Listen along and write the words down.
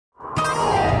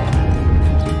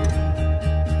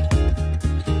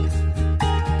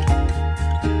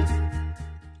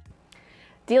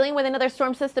Dealing with another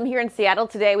storm system here in Seattle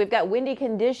today. We've got windy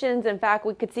conditions. In fact,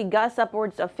 we could see gusts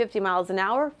upwards of 50 miles an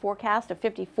hour, forecast of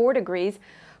 54 degrees.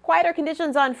 Quieter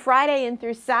conditions on Friday and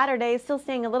through Saturday. Still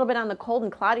staying a little bit on the cold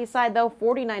and cloudy side, though.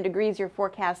 49 degrees your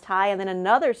forecast high. And then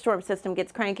another storm system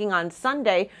gets cranking on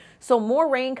Sunday. So more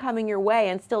rain coming your way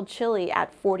and still chilly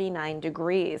at 49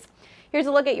 degrees. Here's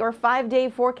a look at your 5-day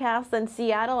forecast in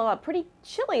Seattle. Pretty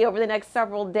chilly over the next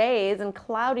several days and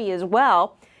cloudy as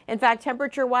well. In fact,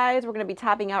 temperature-wise, we're going to be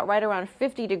topping out right around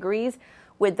 50 degrees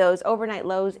with those overnight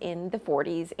lows in the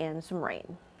 40s and some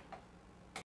rain.